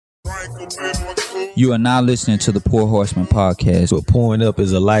You are now listening to the Poor Horseman podcast. But pouring up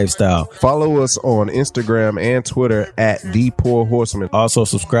is a lifestyle. Follow us on Instagram and Twitter at The Poor Horseman. Also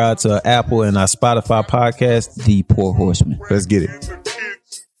subscribe to Apple and our Spotify podcast, The Poor Horseman. Let's get it.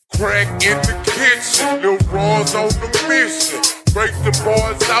 Crack in the kitchen, Lil Raw's on the mission. Break the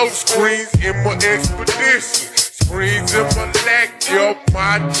bars out, screens in my expedition. Screens in my lack, yo,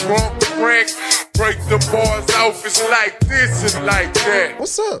 my trunk crack. Break the bars off, it's like this and like that.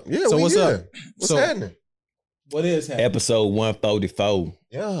 What's up? Yeah, So what's up? What's happening? What is happening? episode 144.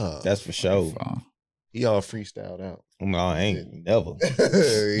 Yeah. That's for sure. He all freestyled out. No, I ain't never.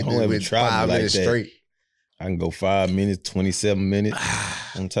 He Don't did ever with try me 5 like minutes that. straight. I can go 5 minutes, 27 minutes.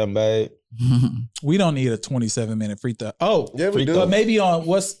 I'm talking about it. We don't need a 27-minute free throw. Oh, Yeah, we do. but maybe on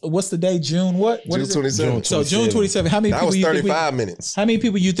what's the day? June what? What June is it? 27th. So June 27. How many That people was you think 35 minutes. How many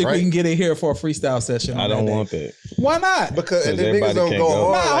people you think Right. we can get in here for a freestyle session? I on don't that day? want that. Why not? Because the everybody niggas don't can't go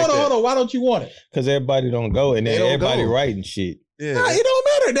go. hard Nah, like hold on. Why don't you want it? Because everybody don't go and They then don't everybody go. writing shit. Yeah. Nah, it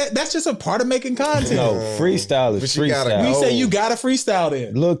don't matter. That's just a part of making content. No, freestyle is But you gotta freestyle. We go. say you got to freestyle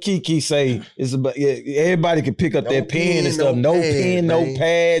then. Lil Kiki say it's about everybody can pick up No their pen pen, and stuff. no No pad, pen, no man.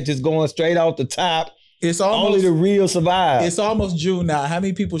 pad, just going straight off the top. It's Only almost the real survive. it's almost June now. How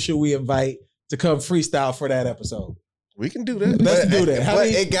many people should we invite to come freestyle for that episode? We can do that. Let's But- do that. How But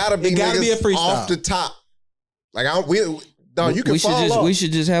many- it gotta be it gotta be a niggas freestyle. off the top. Like you can we should fall just off. we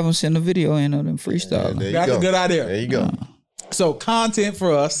should just have them send a video in of them freestyle. There you That's go. a good idea. There you go. So content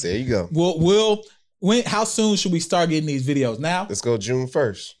for us. There you go. How soon should we start getting these videos? Now? Let's go June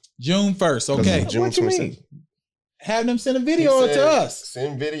 1st. June 1st. Okay. June What you 26th. mean? Have them send a video He to said, us.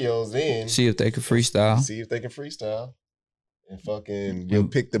 Send videos in. See if they can freestyle. See if they can freestyle. And fucking, we'll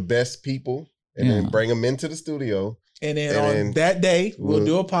pick the best people and then Yeah. bring them into the studio. And then And on then that day, we'll we'll-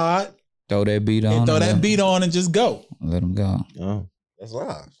 do a pod Throw that beat on. and throw that let- beat on and just go. Let them go. Oh, That's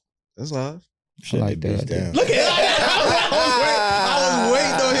live. That's live. I like that idea. Look at I was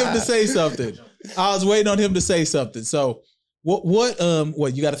waiting on him to say something. I was waiting on him to say something. So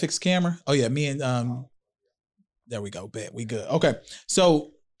what you got to fix the camera? Oh yeah, me and there we go. Bet we good. Okay.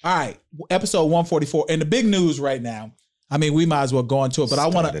 So all right, episode 144. And the big news right now, I mean, we might as well go into it, but I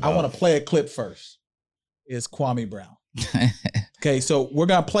want to play a clip first. Is Kwame Brown. Okay, so we're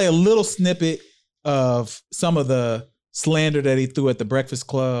gonna play a little snippet of some of the slander that he threw at the Breakfast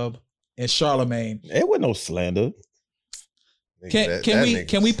Club and Charlemagne. it wasn't no slander. Nigga,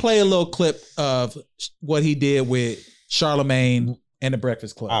 Can we play a little clip of what he did with Charlemagne and the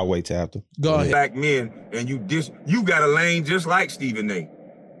Breakfast Club? I'll wait till after. Go ahead. Black men, and you got a lane just like Stephen A.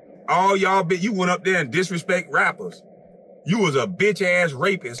 All y'all you went up there and disrespect rappers. You was a bitch ass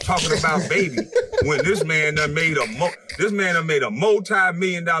rapist talking about baby when this man done made a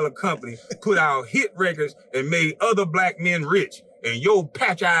multi-million-dollar company, put out hit records and made other black men rich. And your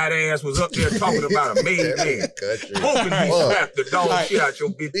patch-eyed ass was up there talking about a made man. Hoping he slapped the dog shit out your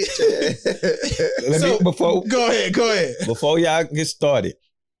bitch. Go ahead. Before y'all get started,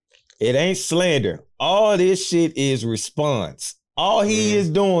 it ain't slander. All this shit is response. All he is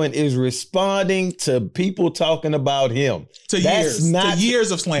doing is responding to people talking about him. To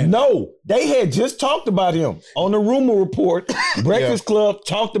years of slander. No, they had just talked about him on the rumor report. Breakfast Club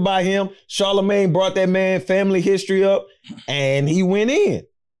talked about him. Charlemagne brought that man family history up, and he went in.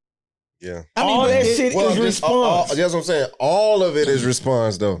 Yeah. All that shit is response. That's what I'm saying. All of it is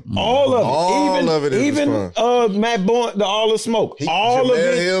response, though. All of it. All of it is response. Matt Bourne, the All the Smoke. All of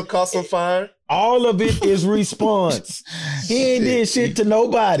Jamel it. Hill caught some fire. All of it is response. He ain't did shit to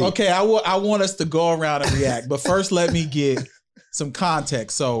nobody. Okay, I want us to go around and react, but first let me get some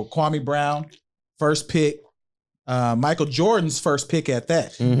context. So Kwame Brown, first pick. Michael Jordan's first pick at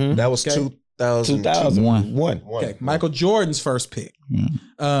that. Mm-hmm. That was 2001. Okay, Michael Jordan's first pick.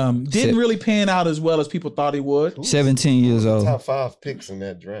 Didn't really pan out as well as people thought he would. 17 years old. Top 5 picks in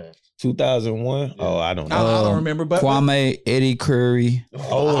that draft. 2001. Oh, I don't know. I don't remember, but Kwame, Eddie Curry. okay.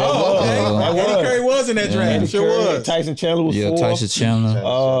 that Eddie Curry was in that draft. Eddie Sure Curry, was. Tyson Chandler was 4. Tyson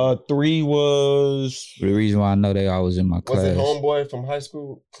Chandler. 3 was The reason why I know they always in my Was class. it homeboy from high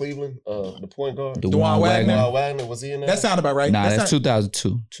school, Cleveland, the point guard? DeJuan Wagner. Wagner, was he in that? That sounded about right. Nah, that's not-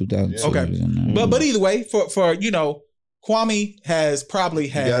 2002. 2002. Okay. was in there. But either way, for Kwame has probably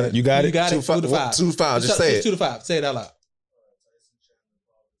had You got it? 2 to 5. 2 to 5. Just say it. 2 to 5. Say it out loud.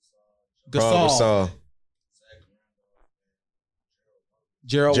 Problem Gasol. solved.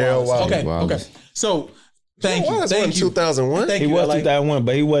 Gerald Gerald Wallace. Wallace. Okay. So thank you. Wallace Thank wasn't you. 2001. Thank he you, was LA. 2001,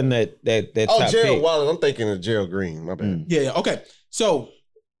 but he wasn't that Oh, top Gerald pick. Wallace. I'm thinking of Gerald Green. My bad. Yeah. Okay. So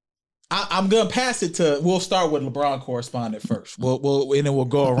I'm gonna pass it to. We'll start with LeBron correspondent first. We'll and then we'll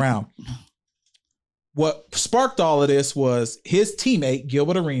go around. what sparked all of this was his teammate,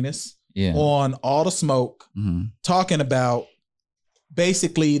 Gilbert Arenas, Yeah. on All the Smoke, talking about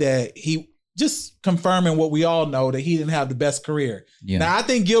basically that he just confirming what we all know, that he didn't have the best career. Yeah. Now, I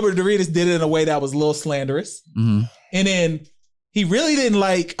think Gilbert Arenas did it in a way that was a little slanderous. Mhm. And then he really didn't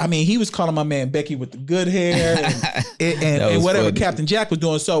he was calling my man Becky with the good hair and whatever funny. Captain Jack was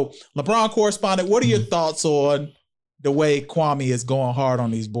doing. So, LeBron correspondent, what are your thoughts on the way Kwame is going hard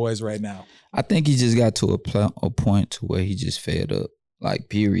on these boys right now? I think he just got to a point to where he just fed up. Like,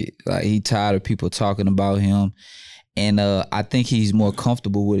 period. Like, he tired of people talking about him. And I think he's more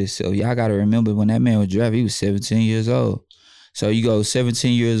comfortable with himself. Y'all got to remember when that man was drafted, he was 17 years old. So you go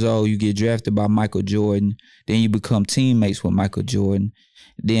 17 years old, you get drafted by Michael Jordan. Then you become teammates with Michael Jordan.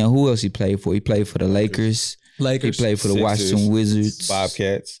 Then who else he played for? He played for the Lakers. He played for the Sixers, Washington Wizards.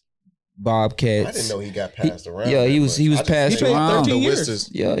 Bobcats. I didn't know he got passed around. Yeah, he was I passed He played around. 13 The years. Wizards.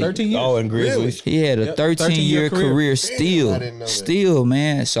 Yeah, 13 years. Oh, and Grizzlies. he had a Yep, 13-year 13-year career I still. didn't know that. Still,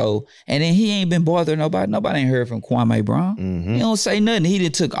 man. So, and then he ain't been bothering nobody. Nobody ain't heard from Kwame Brown. Mm-hmm. He don't say nothing. He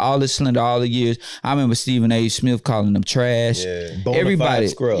done took all the slender all the years. I remember Stephen A. Smith calling him trash. Yeah. Everybody,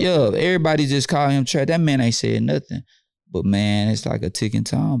 Scrub. yeah, everybody just called him trash. That man ain't said nothing. But man, it's like a ticking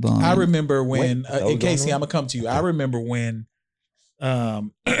time bomb. I remember when, That was and Casey, going I'm on? gonna come to you. I remember when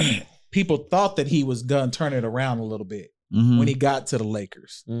people thought that he was gonna turn it around a little bit Mhm. when he got to the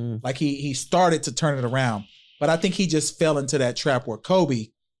Lakers. Like he started to turn it around, but I think he just fell into that trap where Kobe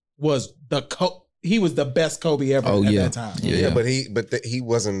was he was the best Kobe ever Oh, at yeah. that time. Yeah. But he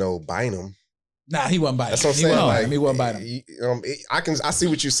wasn't no Bynum. Nah, he wasn't biting. That's what I'm He saying. wasn't Like, biting him. He wasn't biting him. I see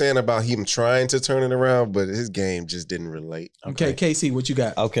what you're saying about him trying to turn it around, but his game just didn't relate. Okay, KC, what you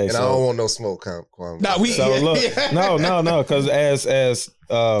got? Okay, And I don't want no smoke, Kwame. Nah, we- So look, no, because as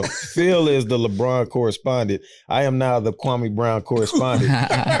Phil is the LeBron correspondent, I am now the Kwame Brown correspondent.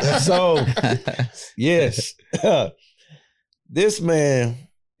 So yes, this man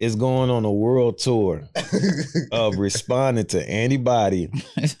is going on a world tour of responding to anybody,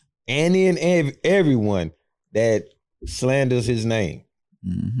 any and everyone that slanders his name.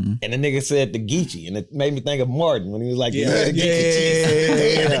 Mhm. And the nigga said the Geechee, and it made me think of Martin when he was like, Yeah, the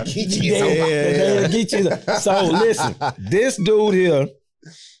yeah. Geechee. So listen, this dude here,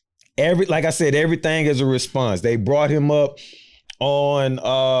 like I said, everything is a response. They brought him up on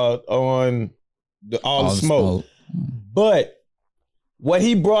all the smoke. But what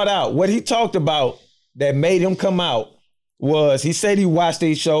he brought out, what he talked about that made him come out was he said he watched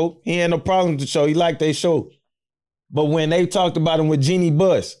their show. He had no problem with the show. He liked their show. But when they talked about him with Jeannie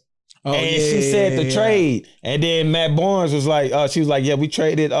Buss, she said the trade, and then Matt Barnes was like, she was like, yeah, we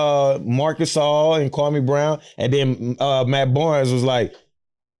traded Marcus All and Kwame Brown, and then Matt Barnes was like,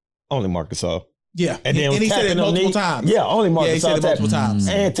 only Marcus All. Yeah, And then he said it multiple times. Yeah, only Marcus Yeah, he said All it multiple times.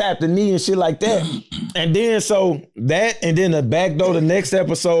 and tapped the knee and shit like that. And then so that, and then the back door, the next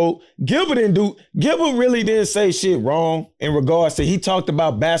episode, Gilbert really didn't say shit wrong in regards to, he talked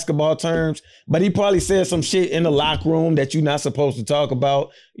about basketball terms, but he probably said some shit in the locker room that you're not supposed to talk about,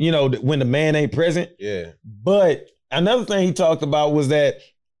 you know, when the man ain't present. Yeah. But another thing he talked about was that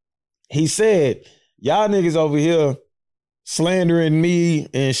he said, y'all niggas over here slandering me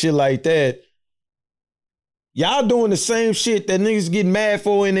and shit like that. Y'all doing the same shit that niggas get mad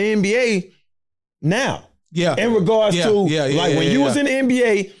for in the NBA now. Yeah. In regards to, when you was in the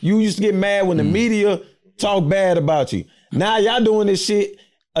NBA, you used to get mad when the media talk bad about you. Now y'all doing this shit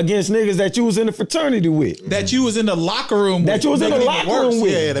against niggas that you was in the fraternity with. That you was in the locker room with. That you was in the locker room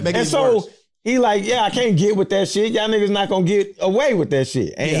with. Yeah, that make it and even so worse. he like, yeah, I can't get with that shit. Y'all niggas not gonna get away with that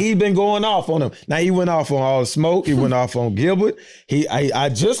shit. And he been going off on them. Now he went off on All the Smoke. He went off on Gilbert. I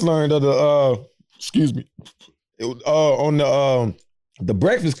just learned of the on the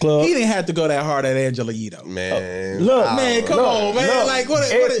Breakfast Club. He didn't have to go that hard at Angela Yee though. Man. Look, Man, come on, man. look. Like what?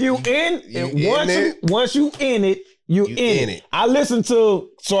 If you once you in it, you in it. I listened to,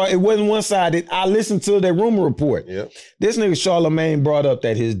 so it wasn't one-sided. I listened to that rumor report. Yep. This nigga Charlamagne brought up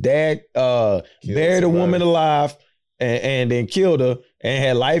that his dad buried a woman alive and then killed her and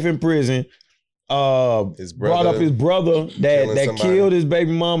had life in prison. His Brought up his brother that killed his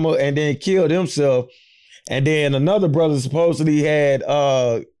baby mama and then killed himself. And then another brother supposedly had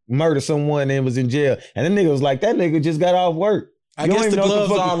murdered someone and was in jail. And the nigga was like, that nigga just got off work. I You don't guess the even know what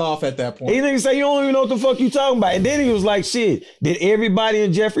gloves fuck are off at that He point. nigga say, you don't even know what the fuck you talking about. And then he was like, shit, did everybody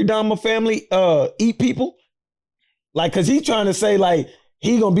in Jeffrey Dahmer family eat people? Like, cause he trying to say like,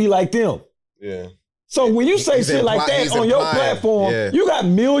 he gonna be like them. Yeah. So when you say He's shit like that he's on your implying, platform, yeah. you got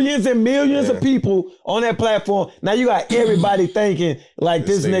millions and millions of people on that platform. Now you got everybody thinking like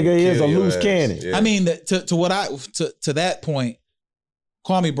this nigga is a kill your loose ass. cannon. Yeah. I mean, to that point,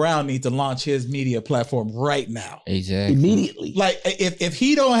 Kwame Brown needs to launch his media platform right now. Exactly. Immediately. Like if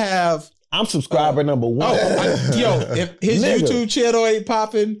he don't have, I'm subscriber number one. if his Nigga. YouTube channel ain't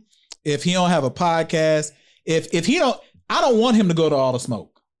popping, if he don't have a podcast, if he don't, I don't want him to go to All the Smoke.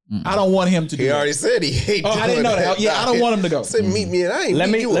 I don't want him to do He that. already said he hate. I didn't know that. Yeah, I don't want him to go. Said meet me and I ain't. Let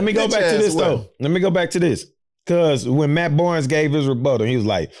me go back to this though. Let me go back to this. Cause when Matt Barnes gave his rebuttal, he was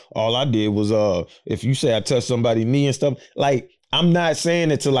like, all I did was if you say I touched somebody's knee and stuff, like I'm not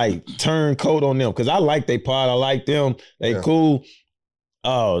saying it to like turn coat on them. Cause I like they pod, I like them, they cool.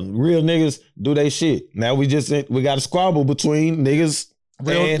 Real niggas do they shit. Now we got a squabble between niggas.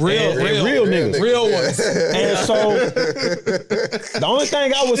 Real niggas. Real ones. And so the only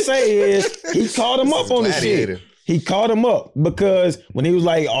thing I would say is he caught him up on the shit. He caught him up because when he was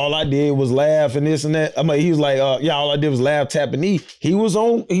like, all I did was laugh and this and that. I mean, he was like, all I did was laugh, tap a knee. He was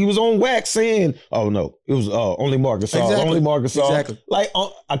on wax saying, oh no, it was only Marcus Saul. Exactly. Only Marcus Saul. Exactly. Like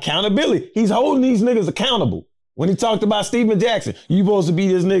accountability. He's holding these niggas accountable. When he talked about Steven Jackson, you supposed to be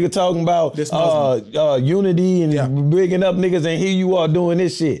this nigga talking about unity and bringing up niggas, and here you are doing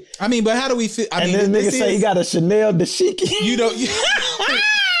this shit. I mean, but how do we fit? And then nigga say he got a Chanel dashiki. You know,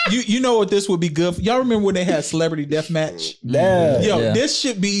 you know what this would be good for? Y'all remember when they had Celebrity Deathmatch? This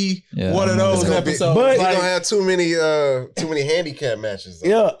should be one of those episodes. But you don't have too many handicap matches.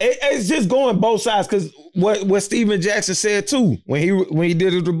 Yeah, it's just going both sides because what Steven Jackson said too when he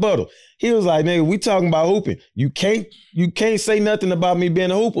did his rebuttal. He was like, nigga, we talking about hooping. You can't say nothing about me being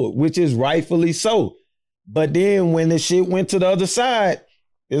a hooper, which is rightfully so. But then when the shit went to the other side,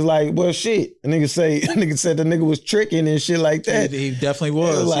 it's like, well, shit. A nigga said the nigga was tricking and shit like that. He definitely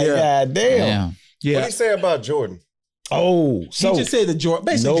was. It was like, God damn. Yeah. What did he say about Jordan? Oh, so he just said that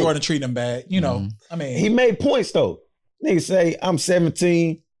Jordan treated him bad. You know, I mean, he made points though. Nigga say, I'm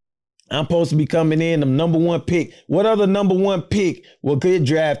 17. I'm supposed to be coming in the number one pick. What other number one pick will get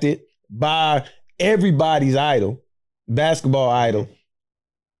drafted by everybody's idol, basketball idol,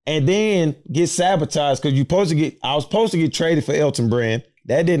 and then get sabotaged because I was supposed to get traded for Elton Brand.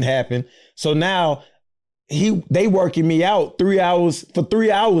 That didn't happen. So now they working me out 3 hours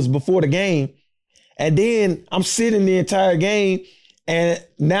before the game. And then I'm sitting the entire game and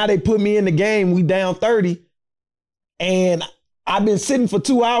now they put me in the game. We down 30 and I've been sitting for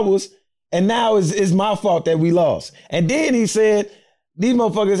 2 hours and now it's my fault that we lost. And then he said, these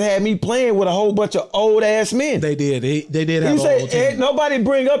motherfuckers had me playing with a whole bunch of old ass men. They did. They did have a whole team. Nobody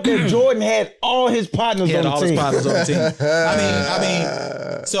bring up that Jordan had all his partners on the team. I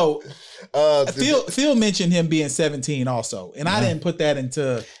mean, so Phil mentioned him being 17 also, and I didn't put that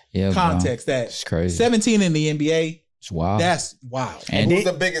into context. That it's crazy. 17 in the NBA. It's wild. That's wild. And who's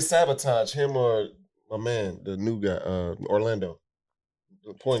the biggest sabotage? Him or my man, the new guy, Orlando?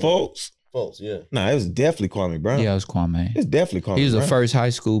 Folks, yeah. Nah, it was definitely Kwame Brown. Yeah, it was Kwame. It's definitely Kwame Brown. He was the first high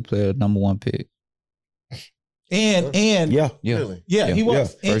school player, number one pick. And really? Yeah, he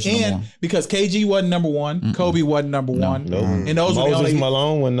was. Yeah, and because KG wasn't number one, Kobe wasn't number one. No. And those were the Moses only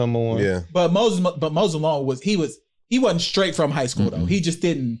Malone wasn't number one. Yeah. But Moses Malone he wasn't straight from high school though. He just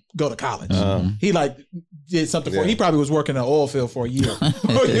didn't go to college. He like did something for. He probably was working in an oil field for a year.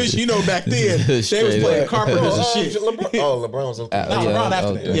 You know, back then they was playing carpenters and shit. LeBron was okay. LeBron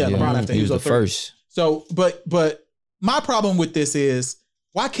after that. Yeah, LeBron after he was the first. So, but my problem with this is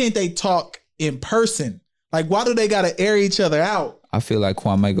why can't they talk in person? Like, why do they got to air each other out? I feel like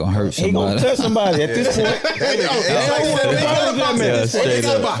Kwame gonna hurt somebody. He gonna touch somebody at this point. They got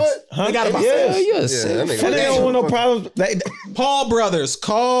a box. They got a box. They don't want no problems. Paul brothers,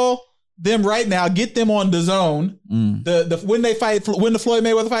 call them right now. Get them on the zone. When the Floyd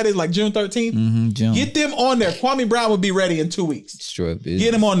Mayweather fight is like June 13th. June. Get them on there. Kwame Brown will be ready in 2 weeks. Straight business.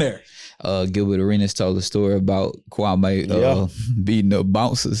 Get him on there. Gilbert Arenas told a story about Kwame beating up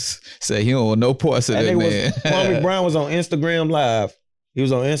bouncers. Say he don't want no parts of that man. Kwame Brown was on Instagram Live. He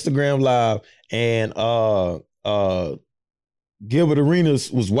was on Instagram Live, and Gilbert Arenas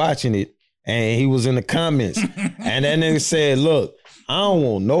was watching it, and he was in the comments, and that nigga said, "Look, I don't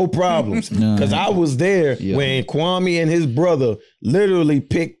want no problems because I was there when Kwame and his brother literally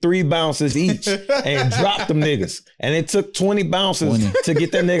picked 3 bouncers each and dropped them niggas. And it took 20 bouncers to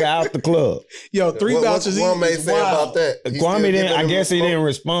get that nigga out the club. Yo, 3 bouncers each. Kwame say about that? Kwame didn't, I guess he didn't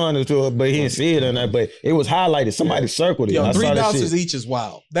respond to it, but he didn't see it or that. But it was highlighted. Somebody circled it. Yo, 3 bouncers each is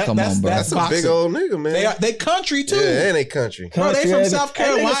wild. That's a big old nigga, man. They country too. Yeah, and they country. Bro, they from South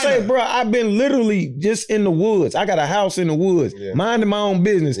Carolina. Nigga say, bro, I've been literally just in the woods. I got a house in the woods, minding my own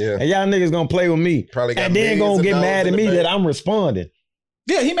business, and y'all niggas gonna play with me. Probably got and then gonna get mad at me that I'm responding.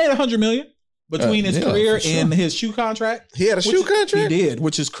 Yeah, he made $100 million. between his career for sure. and his shoe contract. He had a shoe contract? He did,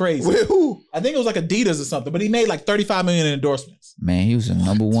 which is crazy. With who? I think it was like Adidas or something, but he made like $35 million in endorsements. Man, he was the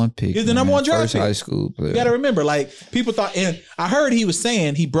number one pick. He was the number one draft first pick. high school player. You got to remember, like people thought, and I heard he was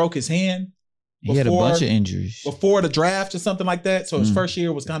saying he broke his hand. He had a bunch of injuries before the draft or something like that. So his first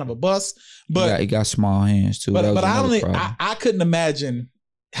year was kind of a bust. But he got small hands too. But I couldn't imagine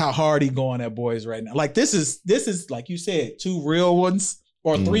how hard he going at boys right now. Like this is like you said, 2 real ones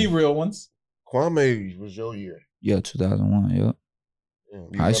or 3 real ones. Kwame was your year. Yeah, 2001. Yeah.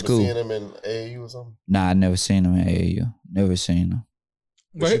 You High school. Seeing him in AAU or something? Nah, I never seen him in AAU. Never seen him.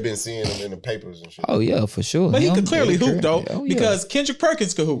 But you've been seeing him in the papers and shit. Oh yeah, for sure. But he could clearly hoop though, because Kendrick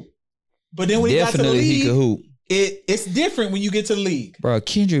Perkins could hoop. But then when he got to the league, he could hoop. It's different when you get to the league. Bro,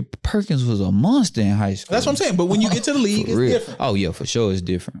 Kendrick Perkins was a monster in high school. That's what I'm saying. But when you get to the league, it's different. Oh yeah, for sure, it's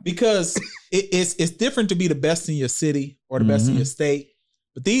different. Because it's different to be the best in your city or the best in your state.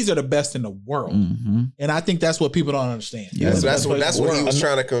 But these are the best in the world. And I think that's what people don't understand. Yeah, that's what he was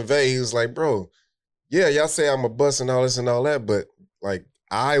trying to convey. He was like, bro, yeah, y'all say I'm a bust and all this and all that, but like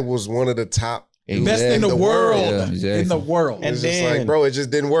I was one of the top best in the world. Yeah, exactly. In the world. And it's just like, bro, it just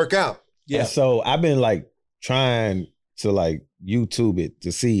didn't work out. Yeah. So I've been like trying to like YouTube it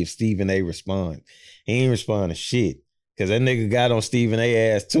to see if Stephen A responds. He ain't respond to shit. Cause that nigga got on Stephen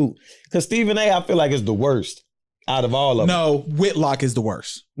A ass too. Cause Stephen A, I feel like is the worst out of all of them. No, Whitlock is the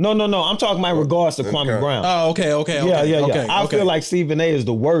worst. No. I'm talking about in regards to Kwame Brown. Oh, okay. Yeah. I feel like Stephen A is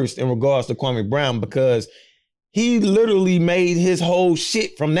the worst in regards to Kwame Brown because he literally made his whole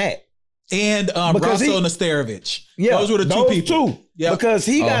shit from that. And Raso Nesterovich. Yeah, those were the two people. Yeah, because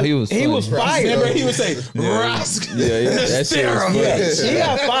he was fired. Remember, he would say, Rask. He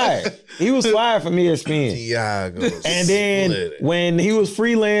got fired. He was fired from ESPN. And then when he was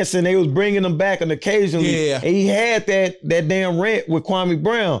freelancing, they was bringing him back on occasionally. Yeah. And he had that damn rant with Kwame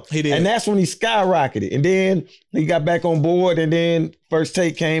Brown. He did. And that's when he skyrocketed. And then he got back on board and then First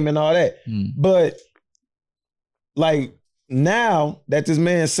Take came and all that. But like, now that this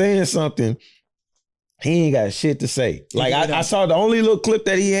man's saying something, he ain't got shit to say. Like I saw the only little clip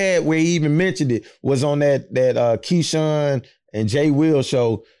that he had where he even mentioned it was on that Keyshawn and Jay Will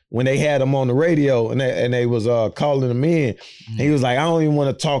show when they had him on the radio and they was calling him in. He was like, I don't even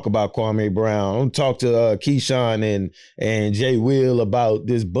want to talk about Kwame Brown. I don't talk to Keyshawn and Jay Will about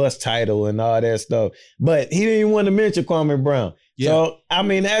this bus title and all that stuff. But he didn't even want to mention Kwame Brown. Yeah. So I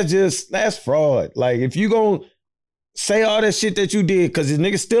mean, that's fraud. Like if you gonna say all that shit that you did, because this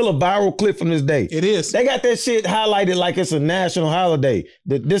nigga's still a viral clip from this day. It is. They got that shit highlighted like it's a national holiday.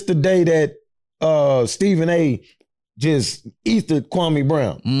 This the day that Stephen A just ethered Kwame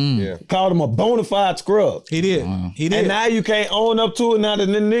Brown. Yeah. Called him a bona fide scrub. He did. He did. And now you can't own up to it now that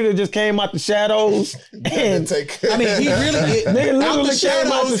the nigga just came out the shadows. And I mean, he really nigga literally came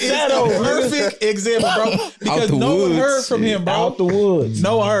out the shadows. Is the perfect example, bro. Because no one heard from him, bro. Out the woods.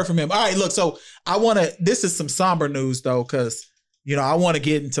 No one heard from him. All right, look, so this is some somber news though, because I want to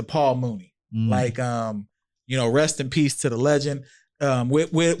get into Paul Mooney. Like rest in peace to the legend.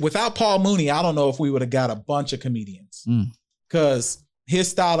 Without Paul Mooney, I don't know if we would have got a bunch of comedians, because his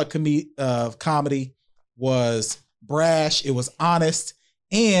style of comedy was brash, it was honest,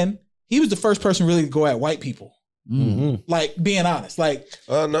 and he was the first person really to go at white people. Like being honest, like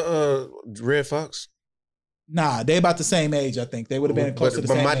Red Fox. Nah, they about the same age. I think they would have been close to the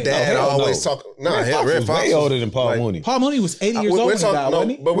same age. But my dad always talk. Red Fox way older than Paul Mooney. Paul Mooney was 80 years old when he died,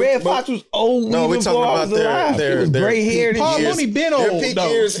 wasn't he? But Red Fox was old. No, we're talking about their gray haired. Paul Mooney been old. Their peak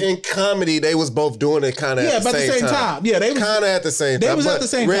years in comedy, they was both doing it kind of at the same time. Yeah, they was kind of at the same time. They was at the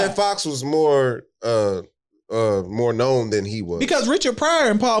same time. Red Fox was more known than he was, because Richard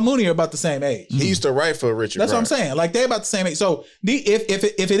Pryor and Paul Mooney are about the same age. He used to write for Richard. That's Pryor. what I'm saying. Like they're about the same age. So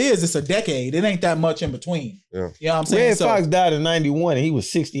if it is, it's a decade. It ain't that much in between. Yeah. You know what I'm saying? Red Fox died in 91 and he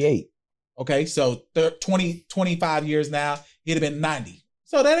was 68. Okay, so 25 years now, he'd have been 90.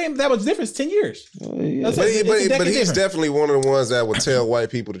 So that ain't that much difference. 10 years. But he's definitely one of the ones that would tell white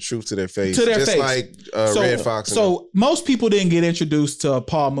people the truth to their face. Like Red Fox. So most people didn't get introduced to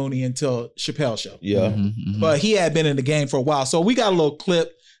Paul Mooney until Chappelle's show. Yeah. But he had been in the game for a while. So we got a little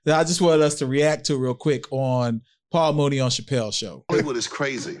clip that I just wanted us to react to real quick on Paul Mooney on Chappelle's show. Hollywood is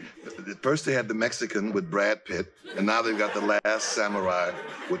crazy. First they had The Mexican with Brad Pitt, and now they've got The Last Samurai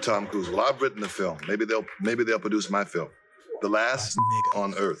with Tom Cruise. Well, I've written the film. Maybe they'll produce my film. The Last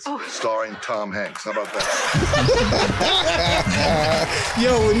on Earth, starring Tom Hanks. How about that?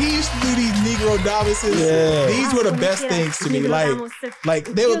 Yo, when he used to do these Negro Davises, these were the best things to me. Like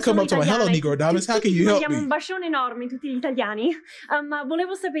they would come up to me, hello Negro Davis, how can you help me? Un bacione enorme tutti gli italiani, ma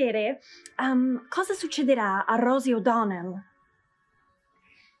volevo sapere cosa succederà a Rosie O'Donnell.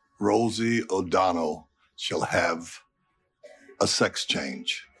 Rosie O'Donnell shall have a sex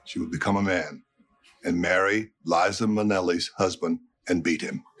change. She will become a man and marry Liza Minnelli's husband and beat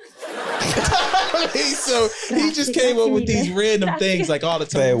him. So he just came up with these random things like all the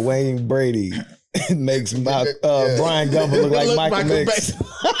time. That Wayne Brady makes Brian Gumble look like Michael Mix.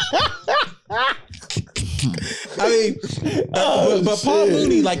 I mean, but Paul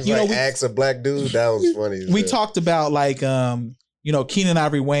Mooney, like, you know, we ask a black dude. That was funny. We talked about like, you know, Keenan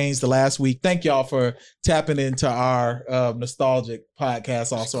Ivory Wayans the last week. Thank y'all for tapping into our nostalgic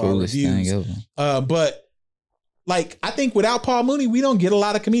podcast, also our reviews. But like, I think without Paul Mooney, we don't get a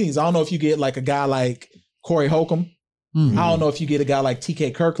lot of comedians. I don't know if you get like a guy like Corey Holcomb. Mm-hmm. I don't know if you get a guy like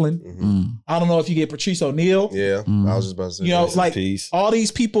TK Kirkland. Mm-hmm. I don't know if you get Patrice O'Neal. Yeah, I was just about to say. You know, like all these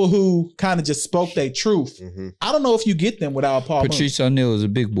people who kind of just spoke their truth. Mm-hmm. I don't know if you get them without Paul Patrice O'Neal is a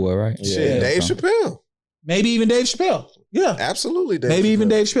big boy, right? Yeah. Dave Chappelle. Maybe even Dave Chappelle. Yeah, absolutely. Maybe even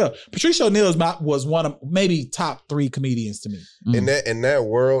Dave Chappelle. Patrice O'Neal was one of maybe top 3 comedians to me. In that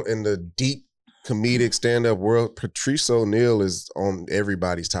world, in the deep comedic stand-up world, Patrice O'Neal is on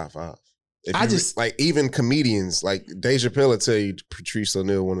everybody's top 5. I just like even comedians like Dave Chappelle will tell you Patrice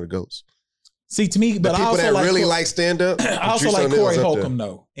O'Neal one of the GOATs. See, to me, but the people I also that like really like stand-up. I also like Corey Holcomb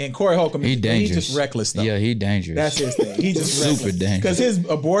though, and Corey Holcomb, he's just reckless though. Yeah, he dangerous. That's his thing. He just super dangerous because his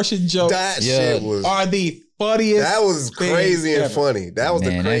abortion jokes shit was are the funniest. That was crazy and ever. funny. That was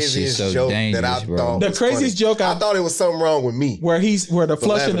the craziest joke that I thought. The craziest joke I thought it was something wrong with me. Where the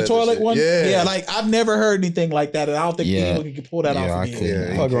flush in the toilet one. Yeah, like I've never heard anything like that, and I don't think anyone can pull that off again.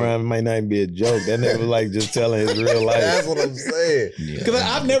 Yeah, fuck around, it might not even be a joke. That nigga was like just telling his real life. That's what I'm saying. Because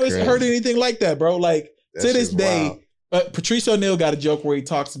I've never heard anything like that, bro. Like to this day, Patrice O'Neal got a joke where he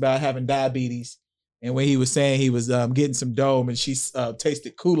talks about having diabetes, and when he was saying he was getting some dome, and she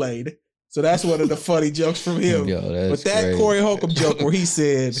tasted Kool-Aid. So that's one of the funny jokes from him. Yo, but that crazy. Corey Holcomb joke where he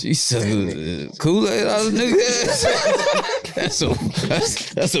said, "She said Kool-Aid out of nigga." That's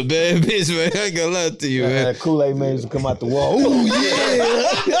a bad bitch, man. I ain't gonna lie to you, man. Kool-Aid man used to come out the wall. Oh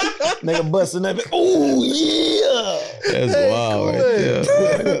yeah, nigga busting that. Oh yeah, that's wild right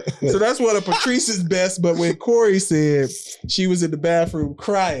there. So that's one of Patrice's best. But when Corey said she was in the bathroom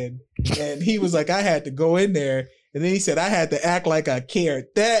crying, and he was like, "I had to go in there," and then he said, "I had to act like I cared."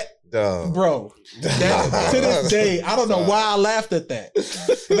 Bro, to this day, I don't know why I laughed at that.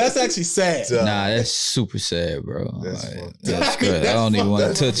 That's actually sad. Nah, that's super sad, bro. That's great. I don't even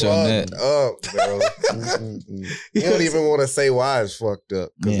want to touch on that. Bro. You don't even want to say why it's fucked up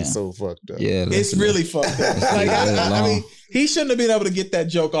because it's so fucked up. Yeah, it's really fucked up. Like, I mean, he shouldn't have been able to get that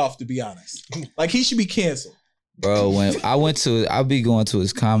joke off, to be honest. Like, he should be canceled. Bro, when I'll be going to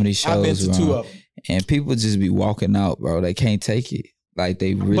his comedy shows. I've been to 2 of them. And people just be walking out, bro. They can't take it. Like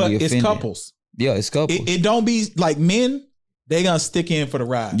they really offended. It's couples. Yeah, it's couples. It don't be like men. They gonna stick in for the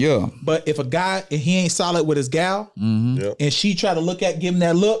ride. Yeah. But if a guy and he ain't solid with his gal, and she try to give him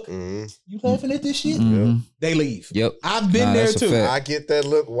that look, you laughing at this shit? They leave. Yep. I've been there too. I get that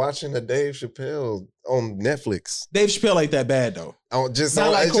look watching a Dave Chappelle on Netflix. Dave Chappelle ain't that bad though. Just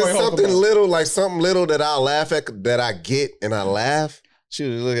something little, like something little that I'll laugh at, that I get and I laugh. She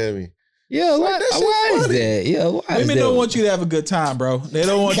would look at me. Yeah, why is that? Yeah, women don't want you to have a good time, bro. They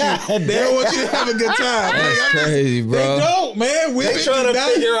don't want you. They don't want you to have a good time. That's crazy, bro. They don't, man. They trying to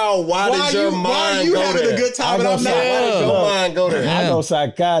figure out why did your mind go there? Why you having a good time and I'm not? Why did your mind go there? I go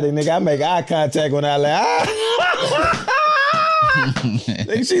psychotic, nigga. I make eye contact when I laugh.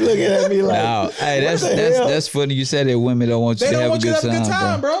 She looking at me like, no, hey, that's funny. You said that women don't want you to have a good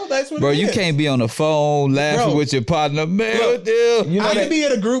time, bro. That's what bro. You can't be on the phone laughing with your partner, man. Look, I can be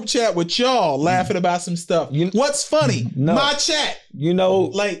in a group chat with y'all laughing about some stuff. What's funny? My chat. You know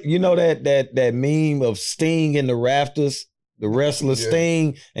that meme of Sting in the rafters. The wrestler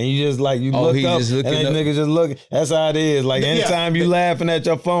Sting, and you just like, you look up, and that nigga just looking. That's how it is. Like, anytime you laughing at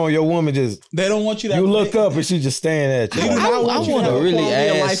your phone, your woman just... They don't want you to... You look up, and she just staring at you. I want to really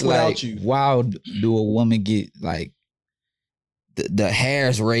ask, like, why do a woman get, like, the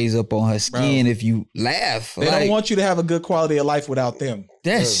hairs raise up on her skin if you laugh? They don't want you to have a good quality of life without them.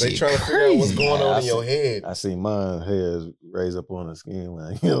 That's they trying to figure out what's going on in your head. I see mine hairs raise up on her skin.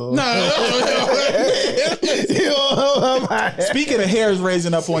 Like, no. Speaking of hairs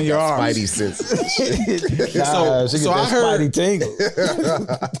raising up on your arms, spidey senses. So I heard spidey tingle.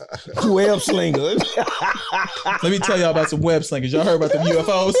 Web slinger. Let me tell y'all about some web slingers. Y'all heard about them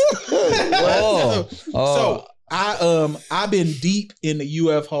UFOs? So I've been deep in the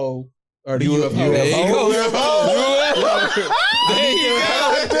UFO or the UFO. There you go.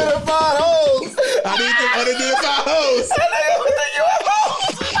 Unidentified hoes. I need them unidentified hoes.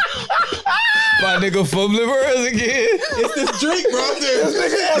 My nigga fumbling for us again. It's this drink, bro.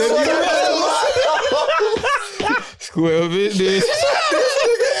 Square business.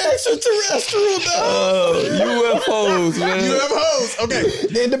 Extraterrestrial, UFOs, man. UFOs.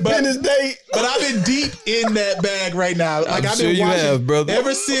 Okay. Independence Day. But I've been deep in that bag right now. Like I've been watching brother.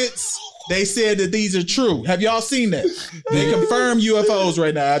 ever since they said that these are true. Have y'all seen that? They confirm UFOs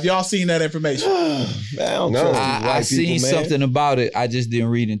right now. Have y'all seen that information? I seen something about it. I just didn't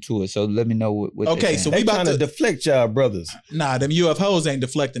read into it. So let me know what okay, so we about to deflect y'all brothers. Nah, them UFOs ain't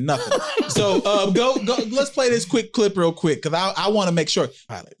deflecting nothing. So go. Let's play this quick clip real quick because I want to make sure.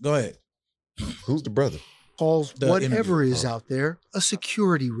 Pilot, go ahead. Who's the brother? Calls whatever is out there a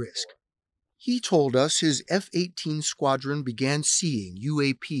security risk. He told us his F-18 squadron began seeing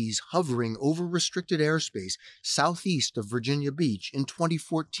UAPs hovering over restricted airspace southeast of Virginia Beach in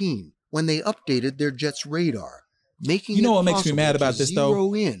 2014 when they updated their jet's radar, making you know it what makes me mad about this though?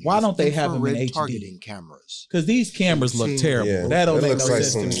 Why don't they have them in HD? Targeting cameras. Because these cameras look terrible. Yeah, that don't make looks no like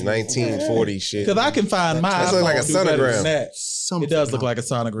sense some to me. 1940 shit. Because I can find my That looks like a sonogram. It does look like a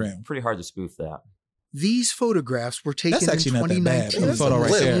sonogram. Pretty hard to spoof that. These photographs were taken That's actually in not that bad. 2019 That's a photo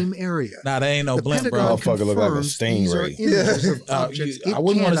right there. same area. Nah, they ain't no The blimp, bro. Pentagon Motherfucker look like a confirms these are stingray. images of objects it I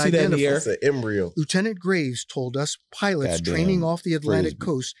wouldn't want to can't see that in the identify. air. It's an embryo. Lieutenant Graves told us pilots Goddamn training off the Atlantic Frisbee.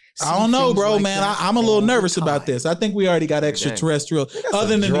 coast. I don't know, bro, man. I'm a little all the nervous time. about this. I think we already got extraterrestrial, other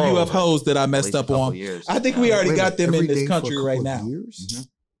than the drone. UFOs that I messed up on. I think we already got them in Every this day for a country couple right of now. years.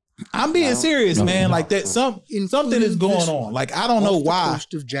 I'm being serious, man. Like that, something is going on. Like I don't know why.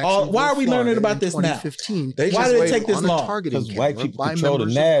 Why are we learning about this now? Why did it take this long? Because white people control the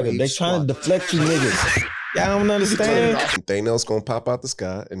narrative. They trying to deflect you niggas. Y'all don't understand. Thanos gonna pop out the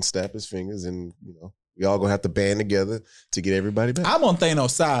sky and snap his fingers, and we all gonna have to band together to get everybody back. I'm on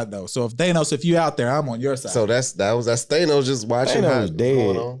Thanos' side though. So if you out there, I'm on your side. So that's Thanos just watching Thanos what's dead.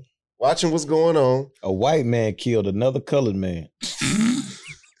 going on. Watching what's going on. A white man killed another colored man.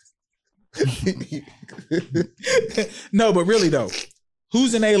 No, but really though,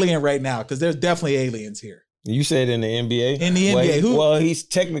 who's an alien right now? Because there's definitely aliens here. You said in the NBA? In the NBA, well, he's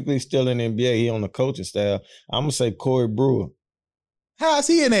technically still in the NBA. He on the coaching staff. I'm gonna say Corey Brewer. How is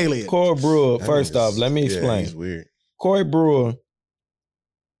he an alien? Corey Brewer. First off, let me explain. He's weird. Corey Brewer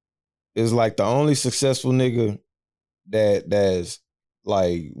is like the only successful nigga that's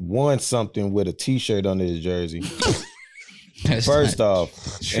like won something with a T-shirt under his jersey. First off,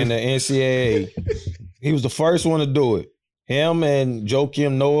 in the NCAA, he was the first one to do it. Him and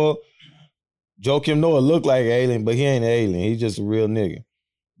Joakim Noah. Joakim Noah looked like an alien, but he ain't an alien. He's just a real nigga.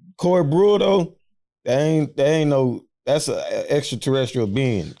 Corey Brewer, though, that's an extraterrestrial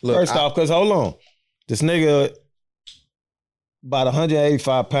being. Look, first off, because hold on. This nigga about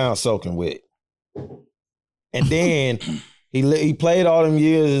 185 pounds soaking wet. And then he played all them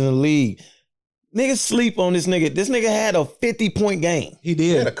years in the league. Niggas sleep on this nigga. This nigga had a 50-point game. He did.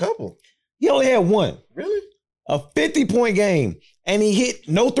 He had a couple. He only had one. Really? A 50-point game. And he hit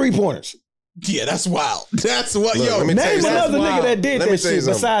no three-pointers. Yeah, that's wild. That's what, Look, name another nigga that did that shit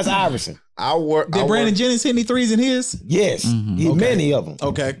besides Iverson. Did Brandon Jennings hit any threes in his? Yes. Many of them.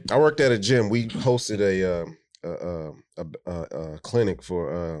 Okay. I worked at a gym. We hosted a clinic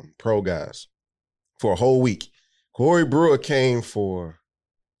for pro guys for a whole week. Corey Brewer came for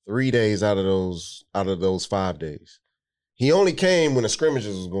 3 days out of those 5 days. He only came when the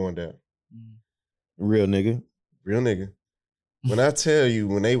scrimmages was going down. Real nigga. When I tell you,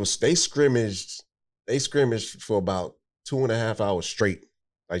 when they scrimmaged for about 2.5 hours straight,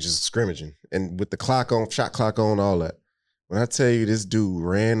 like just scrimmaging, and with the clock on, shot clock on, all that. When I tell you, this dude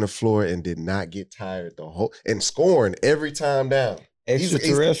ran the floor and did not get tired and scoring every time down.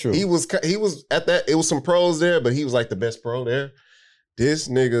 Extraterrestrial. He was at that. It was some pros there, but he was like the best pro there. This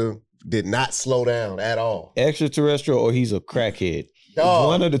nigga did not slow down at all. Extraterrestrial, or he's a crackhead. Dog.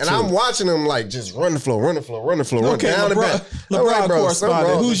 One of the and two. I'm watching him like just run the floor, run down and back. LeBron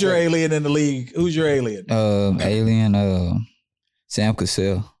correspondent. Who's your alien in the league? Who's your alien? Sam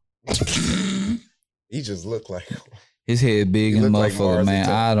Cassell. He just looked like his head big and like motherfucker, man.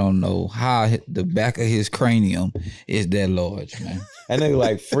 I don't know how the back of his cranium is that large, man. That nigga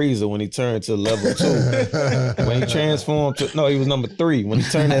like Freezer when he turned to level 2. When he transformed to, no, he was number 3. When he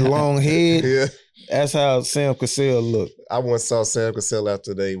turned that long head, yeah. That's how Sam Cassell looked. I once saw Sam Cassell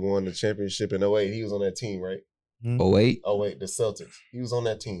after they won the championship in 08. He was on that team, right? 08? 08, the Celtics. He was on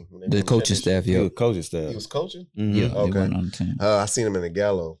that team. The coaching staff, yeah. Coaching staff. He was coaching? Mm-hmm. Yeah, okay. he went on the team. I seen him in the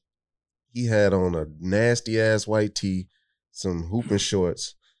gallo. He had on a nasty-ass white tee, some hooping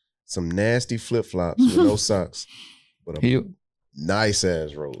shorts, some nasty flip-flops with no socks, but a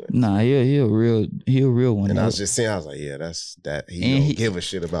nice-ass Rolex. Nah, he a real one. And I was just saying, I was like, yeah, that's that. He don't give a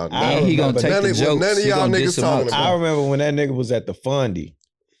shit about that. He gonna take the jokes. None of y'all niggas talking about. I remember when that nigga was at the Fondy.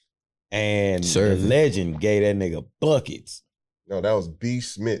 And the legend gave that nigga buckets. No, that was B.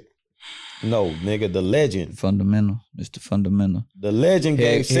 Smith. No, nigga, the legend. Fundamental. Mr. Fundamental. The legend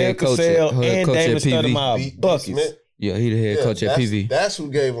gave Sam Cassell and Damon Stoudemire buckets. Yeah, he the head coach at PV. That's who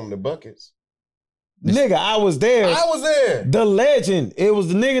gave him the buckets. Nigga, I was there. I was there. The legend. It was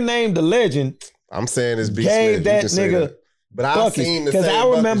the nigga named the legend. I'm saying it's B. Gave Smith. that nigga. But I've seen the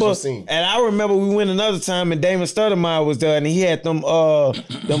same buckets you seen. And I remember we went another time and Damon Stoudemire was there and he had them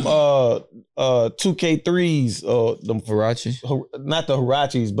 2K3s or them Hirachis. Not the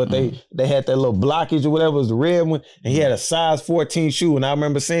Hirachis, but they had that little blockage or whatever, it was the red one, and he had a size 14 shoe. And I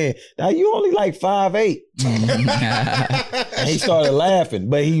remember saying, now you only like 5'8". And he started laughing.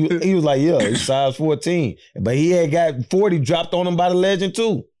 But he was like, yeah, he's size 14. But he had got 40 dropped on him by the legend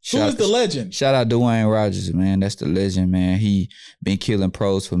too. Who is the legend? Shout out Dwayne Rogers, man. That's the legend, man. He been killing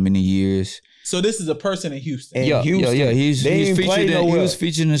pros for many years. So this is a person in Houston. Yeah. He's featured he was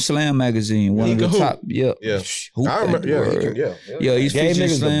featured in Slam magazine. One of the top. Yeah. I remember. Yeah, he's featured in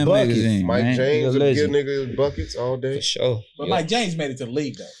Slam magazine. Mike man. James would give niggas buckets all day. For sure. But Mike James made it to the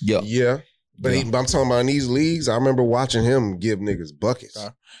league though. Yeah. But I'm talking about in these leagues. I remember watching him give niggas buckets.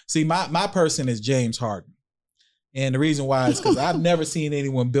 See, my person is James Harden. And the reason why is because I've never seen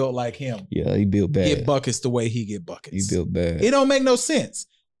anyone built like him. Yeah, he built bad. Get buckets the way he get buckets. He built bad. It don't make no sense.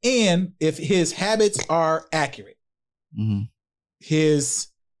 And if his habits are accurate, his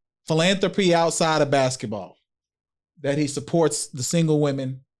philanthropy outside of basketball, that he supports the single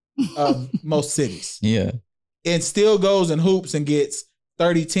women of most cities. Yeah. And still goes and hoops and gets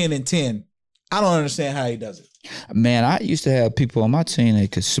 30, 10, and 10. I don't understand how he does it. Man, I used to have people on my team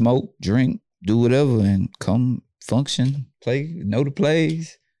that could smoke, drink, do whatever, and come function, know the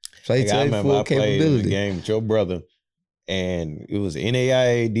plays, play to their full capability. I played the game with your brother, and it was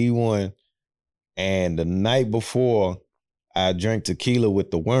NAIA D1, and the night before, I drank tequila with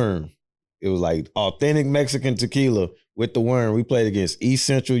the worm. It was like authentic Mexican tequila with the worm. We played against East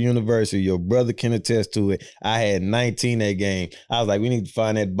Central University. Your brother can attest to it. I had 19 that game. I was like, we need to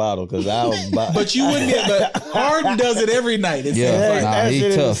find that bottle because I was. But you wouldn't get. But Harden does it every night. That shit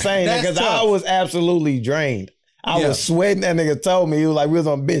is insane because I was absolutely drained. I was sweating. That nigga told me, he was like, we was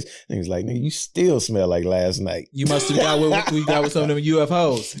on bitch. And he was like, nigga, you still smell like last night. You must have got what we got with some of them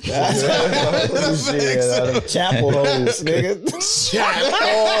UFOs. Shit, chapel holes, nigga.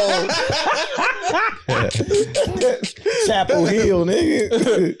 Chapel Hill,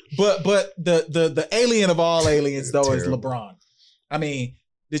 nigga. But the alien of all aliens though is LeBron. I mean,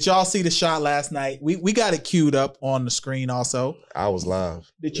 did y'all see the shot last night? We got it queued up on the screen also. I was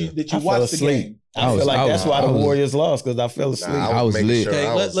live. Did you watch the game? I feel like that's why the Warriors lost, because I fell asleep. I was lit. Okay,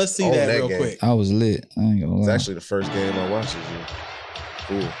 let's see that real quick. I was lit. I ain't gonna lie. It's actually the first game I watched this year.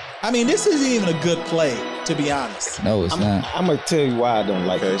 Cool. I mean, this isn't even a good play, to be honest. No, it's not. I'm gonna tell you why I don't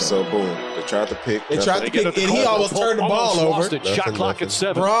like it. Okay, so boom. They tried to pick. And he almost turned the ball over. Shot clock at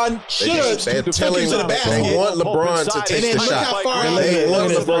 7. LeBron should They're telling to the basket. They want LeBron to take the shot. They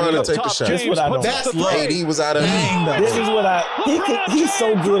want LeBron to take the shot. This is what I don't. That's late. He was out of. This is what he's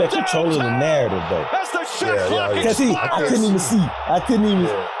so good at controlling the narrative though. Because I couldn't even see. I couldn't even.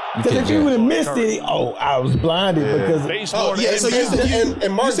 Because if you would have missed it, I was blinded because. So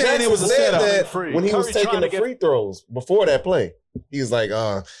and Mark saying it was a said setup that when he was taking the free throws before that play. He was like,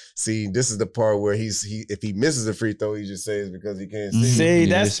 see, this is the part where if he misses a free throw, he just says because he can't see. See,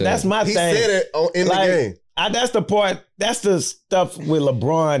 that's my thing. He said it in the game. That's the part. That's the stuff with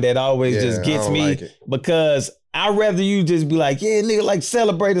LeBron that always just gets me because I'd rather you just be like, yeah, nigga, like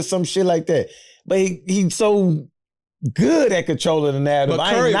celebrate or some shit like that. But he's so good at controlling the narrative.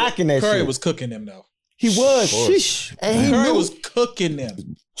 I ain't knocking that shit. Curry was cooking them though. He was. And Curry was cooking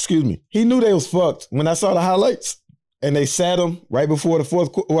them. Excuse me. He knew they was fucked. When I saw the highlights and they sat him right before the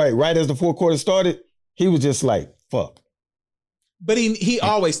fourth quarter, right as the fourth quarter started, he was just like, fuck. But he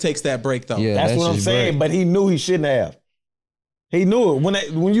always takes that break though. Yeah, that's what I'm saying. Break. But he knew he shouldn't have. He knew it.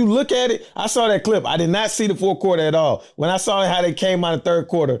 When you look at it, I saw that clip. I did not see the fourth quarter at all. When I saw how they came out of the third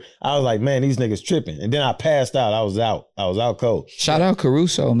quarter, I was like, man, these niggas tripping. And then I passed out. I was out cold. Shout out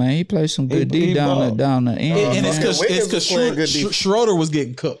Caruso, man. He played some good D down the end. And it's because Schroeder was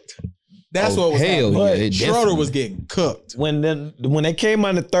getting cooked. That's what was happening. Yeah, Schroeder was getting cooked. When they came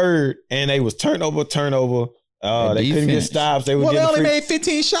out of the third and they was turnover. They couldn't get stops. They only made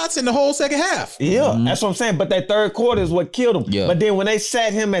 15 shots in the whole second half. Yeah, that's what I'm saying. But that third quarter is what killed him. Yeah. But then when they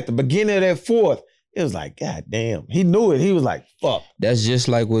sat him at the beginning of that fourth, it was like, God damn. He knew it. He was like, fuck. That's just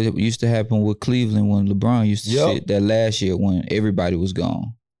like what used to happen with Cleveland when LeBron used to sit that last year when everybody was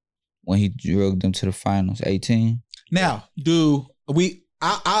gone. When he drugged them to the finals, 18. Now,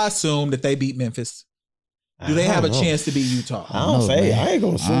 I assume that they beat Memphis. Do they have a chance to beat Utah? I don't say. Man. I ain't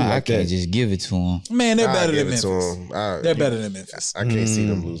gonna say I can't just give it to them. Man, they're better than Memphis. They're better than Memphis. I can't see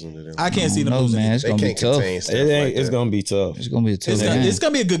them losing to them. I can't see them losing. Man, it's gonna be tough. It's gonna be tough. It's gonna be a tough game. It's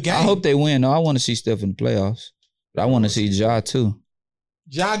gonna be a good game. I hope they win. No, I want to see Steph in the playoffs, but I want to see Ja too.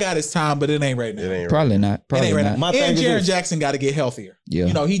 Ja got his time, but it ain't right now. Probably not. Probably not. And Jaren Jackson got to get healthier.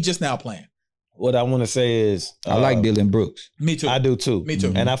 Yeah, he just now playing. What I want to say is, I like Dillon Brooks. Me too. I do too. Me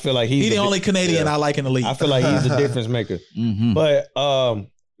too. And I feel like he's the only Canadian I like in the league. I feel like he's the difference maker. Mm-hmm. But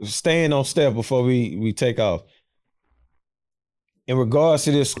staying on Steph before we take off. In regards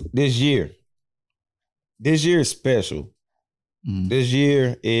to this year is special. Mm-hmm. This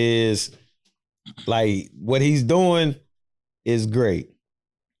year is like what he's doing is great.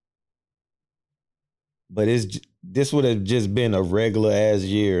 But this would have just been a regular ass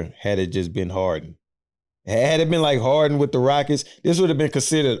year had it just been Harden. Had it been like Harden with the Rockets, this would have been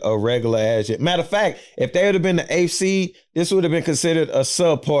considered a regular ass year. Matter of fact, if they would have been the 8th seed, this would have been considered a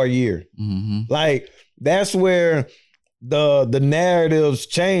subpar year. Mm-hmm. Like that's where the narratives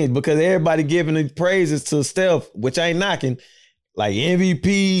change because everybody giving the praises to Steph, which I ain't knocking, like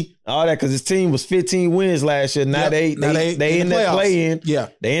MVP, all that, because his team was 15 wins last year. Now they in the play-in. Yeah,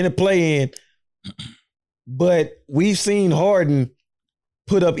 they in the play-in. But we've seen Harden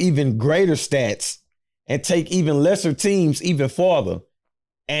put up even greater stats and take even lesser teams even farther.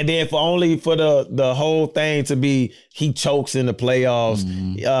 And then for the whole thing to be he chokes in the playoffs,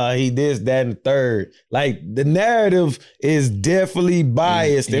 he this, that, and the third. Like the narrative is definitely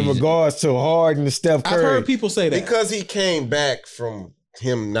biased in regards to Harden and Steph Curry. I've heard people say that. Because he came back from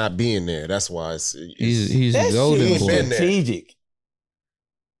him not being there. That's why he's a golden boy. Strategic.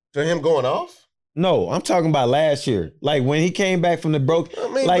 For him going off? No, I'm talking about last year. Like when he came back from the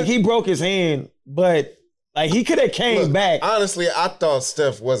he broke his hand, but like he could have came back. Honestly, I thought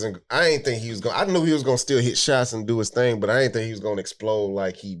Steph wasn't. I ain't think he was going. I knew he was going to still hit shots and do his thing, but I didn't think he was going to explode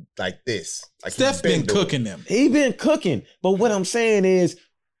like this. Like Steph's been cooking them. He been cooking, but what I'm saying is,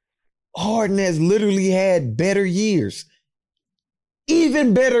 Harden has literally had better years,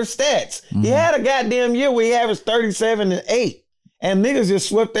 even better stats. Mm-hmm. He had a goddamn year where he averaged 37 and 8. And niggas just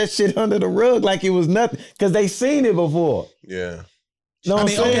swept that shit under the rug like it was nothing because they seen it before. Yeah. Know what I'm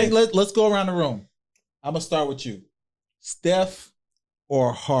saying? Okay, let's go around the room. I'm going to start with you. Steph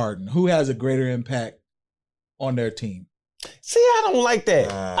or Harden? Who has a greater impact on their team? See, I don't like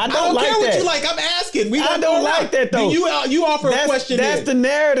that. I don't like care that. What you like. I'm asking. I don't like that though. You offer a question. That's the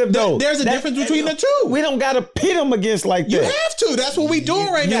narrative though. There's a difference between the two. We don't got to pit them against like that. You have to. That's what we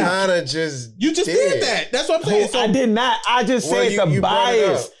doing right now. You just did that. That's what I'm saying. I did not. I just said the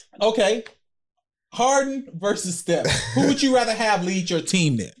bias. Okay. Harden versus Steph. Who would you rather have lead your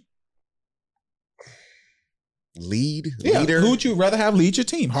team then? Leader? Who would you rather have lead your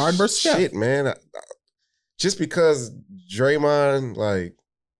team? Harden versus Steph? Shit, man. Just because Draymond, like,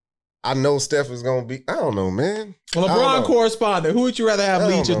 I know Steph is going to be, I don't know, man. Well, LeBron correspondent, who would you rather have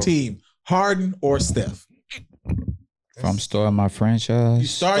lead your team? Harden or Steph? If I'm starting my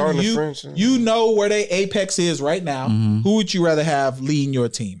franchise. You know where their apex is right now. Mm-hmm. Who would you rather have leading your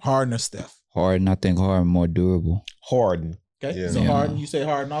team? Harden or Steph? Harden. I think Harden more durable. Harden. Okay. Yeah. So Harden, you say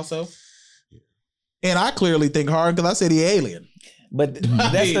Harden also? And I clearly think Harden because I said he alien. But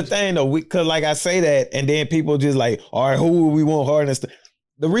that's the thing though, because like I say that, and then people just like, all right, who would we want Harden and Steph?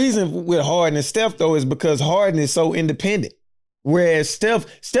 The reason with Harden and Steph though is because Harden is so independent. Whereas Steph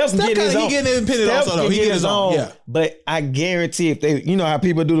get his own. He getting independent also though. He get his own. Yeah. But I guarantee if they, you know how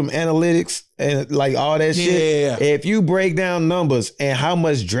people do them analytics and like all that shit. Yeah. If you break down numbers and how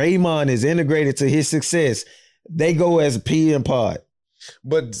much Draymond is integrated to his success, they go as a pea and pod.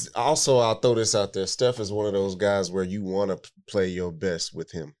 But also, I'll throw this out there. Steph is one of those guys where you want to play your best with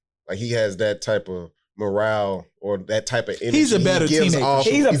him. Like he has that type of morale or that type of energy. He's a better teammate.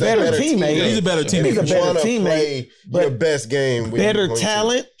 He's a better teammate. He's a better teammate. He's a better teammate. Play your best game. Better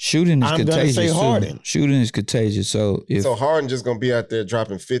talent. Shooting is contagious. I'm gonna say Harden. Shooting is contagious. So Harden just gonna be out there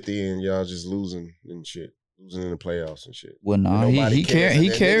dropping 50 and y'all just losing and shit. Losing in the playoffs and shit. Well, no, he carrying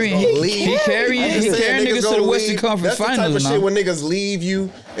niggas to the Western Conference Finals. That's the type of shit when niggas leave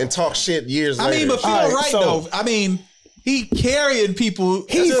you and talk shit years later. I mean, but feel though. I mean, he carrying people.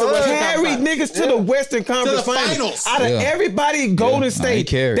 He carried niggas to the Western Conference Finals. Out of everybody, Golden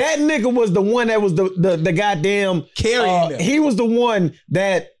State, that nigga was the one that was the goddamn carrying them. He was the one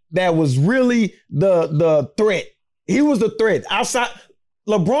that was really the threat. He was the threat outside.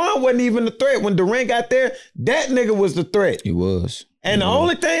 LeBron wasn't even the threat. When Durant got there, that nigga was the threat. He was. And the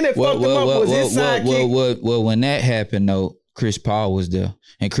only thing that fucked him up was his sidekick. Well, when that happened, though, Chris Paul was there.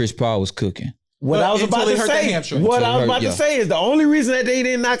 And Chris Paul was cooking. What I was about to say is the only reason that they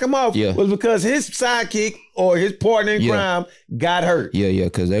didn't knock him off was because his sidekick or his partner in crime got hurt. Yeah,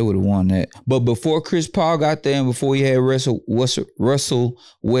 because they would have won that. But before Chris Paul got there and before he had Russell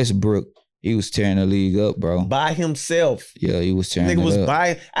Westbrook, he was tearing the league up, bro. By himself. Yeah, he was tearing it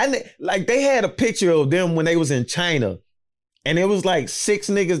up. Like they had a picture of them when they was in China. And it was like 6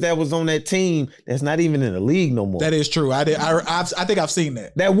 niggas that was on that team that's not even in the league no more. That is true. I think I've seen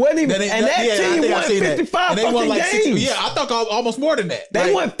that. That wasn't even. That team won 55 fucking games. I thought almost more than that.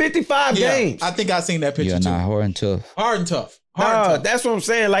 They won 55 games. I think I've seen that picture too. Hard and tough. Hard and tough. That's what I'm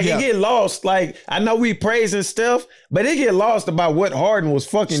saying. Like it get lost. Like I know we praising Steph, but it get lost about what Harden was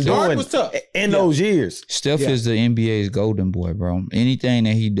fucking doing in those years. Steph is the NBA's golden boy, bro. Anything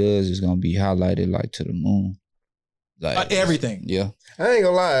that he does is gonna be highlighted like to the moon. Like everything. Yeah. I ain't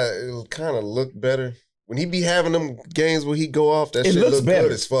gonna lie, it'll kind of look better. When he be having them games where he go off, that shit look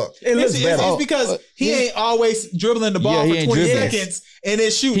good as fuck. It looks better. It's because he ain't always dribbling the ball for 20 seconds and then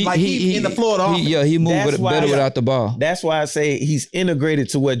shooting like he in the floor of the offense. He moves better without the ball. That's why I say he's integrated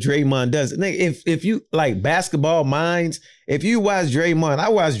to what Draymond does. If you like basketball minds, if you watch Draymond, I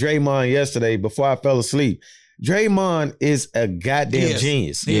watched Draymond yesterday before I fell asleep. Draymond is a goddamn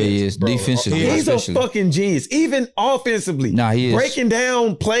genius. He is. Defensively. He's a fucking genius. Even offensively. Nah, he is. Breaking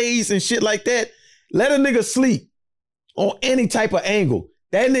down plays and shit like that. Let a nigga sleep on any type of angle.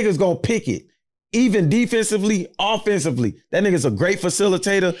 That nigga's gonna pick it. Even defensively, offensively. That nigga's a great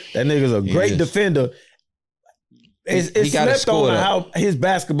facilitator. That nigga's a great defender. It's slept on how his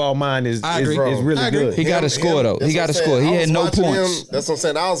basketball mind is really good. He got to score though. He got to score. He had no points. That's what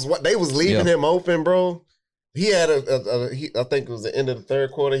I'm saying. They was leaving him open, bro. He had I think it was the end of the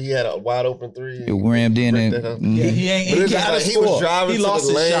third quarter. He had a wide open three. He rammed in and he was driving to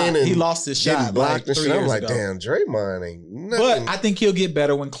the lane and he lost his shot. Blocked and shit. I'm like, damn, Draymond ain't nothing. But I think he'll get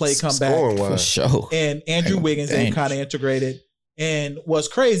better when Clay come back for sure. And Andrew Wiggins they kind of integrated. And what's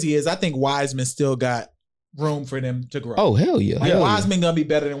crazy is I think Wiseman still got room for them to grow. Oh hell yeah! Wiseman gonna be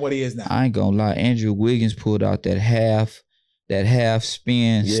better than what he is now. I ain't gonna lie. Andrew Wiggins pulled out that half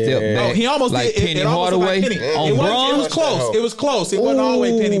spin, step back. He almost like did. Penny Hardaway on Bron. It was close. It was close. It wasn't all the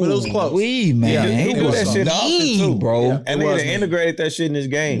way Penny, but it was close. He do that shit often too, bro. Yeah, and they integrated that shit in his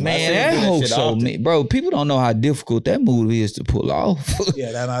game. Man, that hope so, bro. People don't know how difficult that move is to pull off.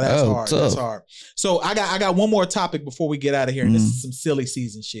 Yeah, that's hard. Tough. That's hard. So I got one more topic before we get out of here, and this is some silly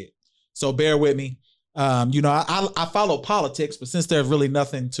season shit. So bear with me. I follow politics, but since there's really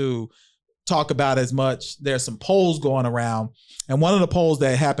nothing to talk about as much, there's some polls going around, and one of the polls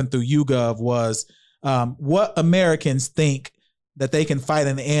that happened through YouGov was what Americans think that they can fight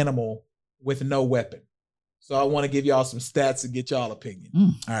an animal with no weapon. So I want to give y'all some stats and get y'all opinion.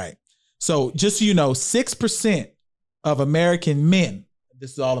 All right. So just so you know, 6% of American men,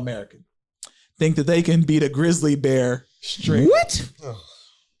 this is all American, think that they can beat a grizzly bear straight. What?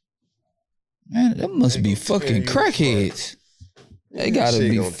 Man, that must be fucking crackheads. They gotta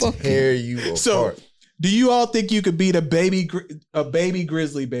be fucking tear you apart. So, do you all think you could beat a baby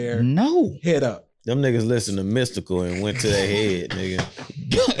grizzly bear? No, head up. Them niggas listened to Mystical and went to their head,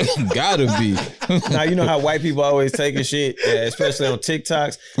 nigga. Gotta be. Now you know how white people always taking shit, especially on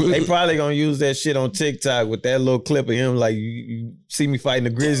TikToks. They probably gonna use that shit on TikTok with that little clip of him, like you see me fighting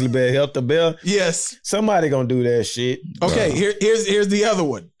a grizzly bear, help the bear. Yes, somebody gonna do that shit. Okay, here's the other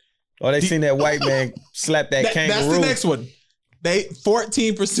one. Oh, they seen that white man slap that kangaroo. That's the next one.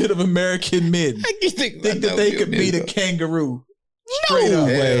 14% of American men think that they could beat a kangaroo. Straight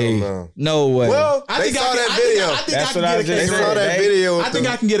up. No way. Well, they saw that video. That's what I was just saying. They saw that video. I think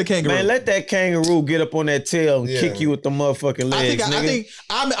I can get a kangaroo. Man, let that kangaroo get up on that tail and kick you with the motherfucking legs, I think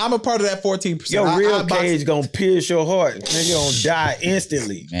I'm a part of that 14%. Your real cage gonna pierce your heart. Nigga gonna die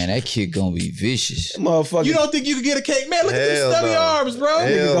instantly. Man, that kid gonna be vicious. Motherfucker. You don't think you could get a cake? Man, look at these stubby arms, bro.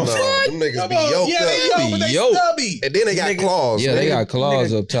 Hell no. Them niggas be yoked up. Yeah, they stubby. And then they got claws. Yeah, they got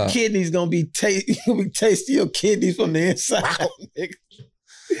claws up top. Kidneys gonna be tasty your kidneys from the inside, nigga.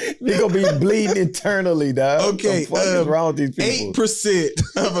 They gonna be bleeding internally, dog. Okay, what is wrong with these people? 8%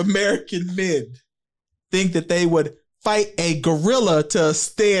 of American men think that they would fight a gorilla to a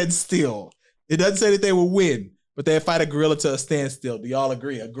standstill. It doesn't say that they will win, but they'd fight a gorilla to a standstill. Do y'all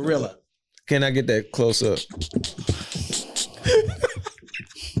agree? A gorilla. Can I get that close up?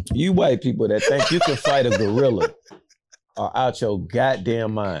 You white people that think you can fight a gorilla are out your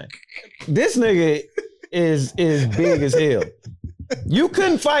goddamn mind. This nigga is big as hell. You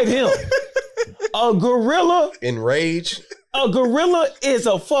couldn't fight him. A gorilla in rage. A gorilla is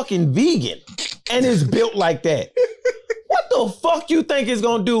a fucking vegan and is built like that. What the fuck you think it's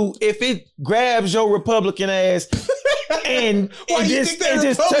gonna do if it grabs your Republican ass and Why do you think they're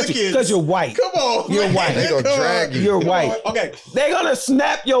just touch you because you're white. Come on, you're man. white. They gonna drag you. You're white. Okay, they're gonna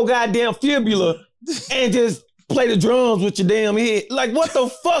snap your goddamn fibula and just play the drums with your damn head. Like, what the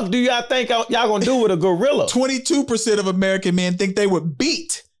fuck do y'all think y'all gonna do with a gorilla? 22% of American men think they would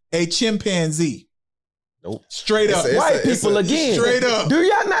beat a chimpanzee. Nope. Straight up. White people again. Straight up. Do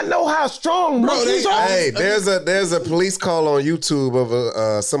y'all not know how strong monkeys are? Hey, there's a police call on YouTube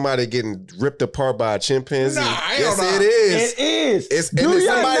of somebody getting ripped apart by a chimpanzee. Yes, it is. It is. It's somebody's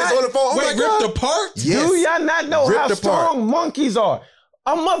on the phone. Oh my God. Ripped apart? Yes. Do y'all not know Ripped how apart. strong monkeys are?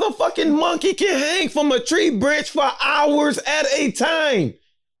 A motherfucking monkey can hang from a tree branch for hours at a time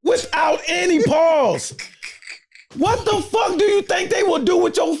without any pause. What the fuck do you think they will do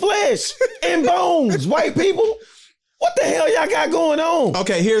with your flesh and bones, white people? What the hell y'all got going on?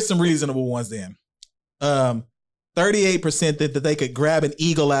 Okay, here's some reasonable ones then. 38% think that they could grab an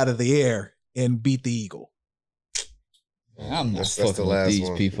eagle out of the air and beat the eagle. I'm not That's fucking the with last these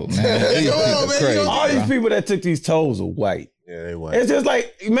one. people, man. These Come on, people man, crazy. All these bro. people that took these tolls are white. Yeah, they white. It's just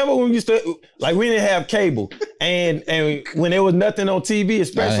like, remember when we used to, like, we didn't have cable, and when there was nothing on TV,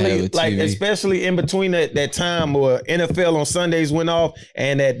 especially in between that time where NFL on Sundays went off,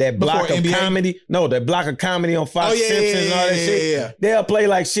 and that block Before of NBA? comedy, that block of comedy on Fox Simpsons and all that shit. Yeah. They'll play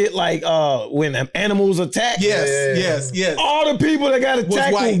like shit like when animals attack. Yes. All the people that got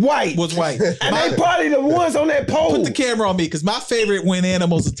attacked were white. Was white. And they probably the ones on that pole. Put the camera on me, because my favorite when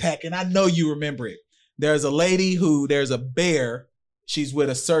animals attack, and I know you remember it. There's a lady there's a bear. She's with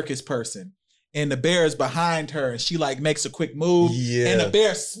a circus person, and the bear is behind her, and she like makes a quick move, and the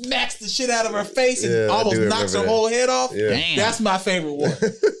bear smacks the shit out of her face and almost knocks her whole head off. Damn. That's my favorite one.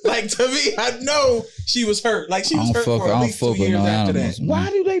 Like, to me, I know she was hurt. Like, she was hurt for at least 2 years after that.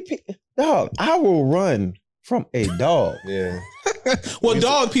 Why do they pick? Dog, I will run from a dog. Yeah. Well,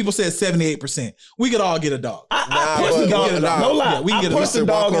 dog people said 78%. We could all get a dog. I punched the dog. No lie. Yeah, we can I get a punched the dog.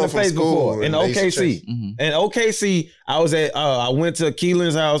 dog in the Walk home face from school before in and they used to OKC. chase. In OKC, I was at. I went to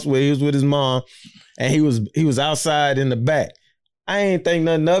Keelan's house where he was with his mom, and he was outside in the back. I ain't think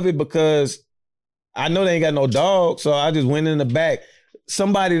nothing of it because I know they ain't got no dog, so I just went in the back.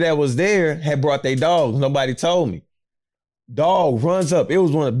 Somebody that was there had brought their dogs. Nobody told me. Dog runs up. It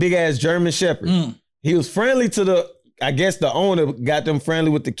was one of the big ass German Shepherds. He was friendly to I guess the owner got them friendly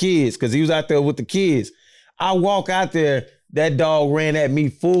with the kids because he was out there with the kids. I walk out there, that dog ran at me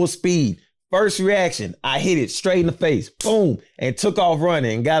full speed. First reaction, I hit it straight in the face, boom, and took off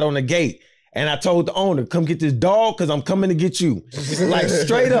running and got on the gate. And I told the owner, come get this dog because I'm coming to get you. Like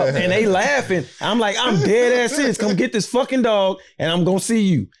straight up. And they laughing. I'm like, I'm dead ass serious. Come get this fucking dog and I'm going to see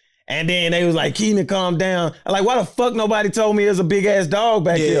you. And then they was like, Keenan, calm down. I'm like, why the fuck nobody told me there's a big ass dog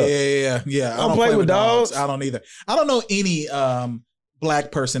back here? Yeah. I don't play with dogs. I don't either. I don't know any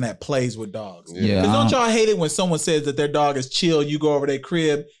black person that plays with dogs. Yeah. Because don't y'all hate it when someone says that their dog is chill, you go over their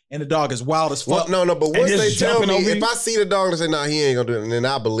crib and the dog is wild as fuck? Well, no, but once they tell me, over if I see the dog and say, nah, he ain't gonna do it, then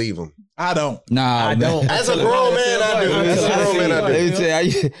I believe him. I don't. Nah, I don't. As a grown man, I do. As a grown man, I do. Let me tell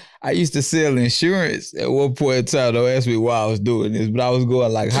you, I used to sell insurance at one point in time. Don't ask me why I was doing this, but I was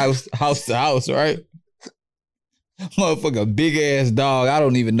going like house to house, right? Motherfucker, big ass dog. I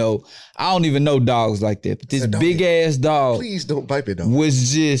don't even know dogs like that. But this big ass dog, Please don't pipe it though.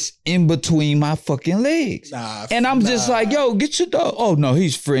 was just in between my fucking legs. And I'm just like, yo, get your dog. Oh no,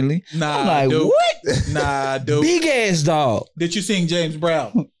 he's friendly. I'm like, dude. what? Nah, dude. Big ass dog. Did you sing James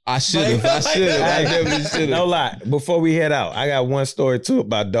Brown? I should have. I definitely should have. No lie. Before we head out, I got one story too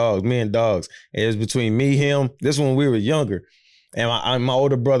about dogs. Me and dogs. It was between me, him. This when we were younger, and my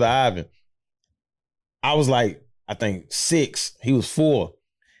older brother Ivan. I was like, I think 6. He was 4.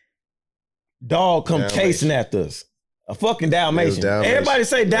 Dog come chasing after us. A fucking Dalmatian. Everybody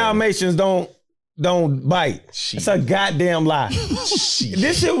say Dalmatians don't bite. It's a goddamn lie.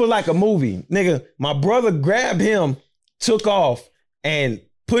 This shit was like a movie. Nigga, my brother grabbed him, took off, and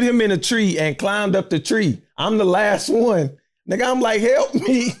put him in a tree and climbed up the tree. I'm the last one. Nigga, I'm like, help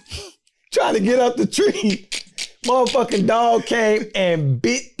me. Trying to get up the tree. Motherfucking dog came and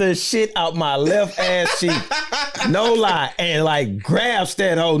bit the shit out my left ass cheek. No lie. And like grabs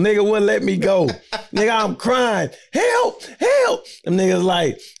that hoe. Nigga wouldn't let me go. Nigga, I'm crying. Help, help. Them niggas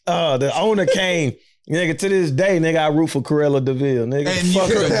like, the owner came. Nigga, to this day, nigga, I root for Corella DeVille. Nigga, And fuck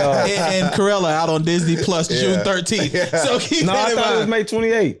her dog. and Corella out on Disney Plus June 13th. So keep No, that I in thought it was mind. May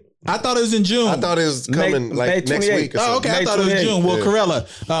 28th. I thought it was in June. I thought it was coming like next week or something. Oh, okay. I May thought it was 28th. June. Well, Yeah.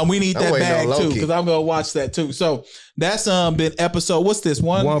 Corella, we need I'm that waiting bag on too Loki. because I'm gonna watch that too. So that's been episode. What's this?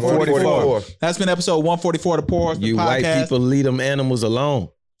 144. That's been episode 144 of the Poor You podcast. white people leave them animals alone.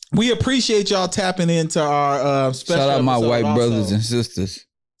 We appreciate y'all tapping into our special. Shout out my episode white also. brothers and sisters.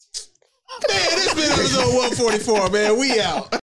 Man, this been episode 144, man. We out.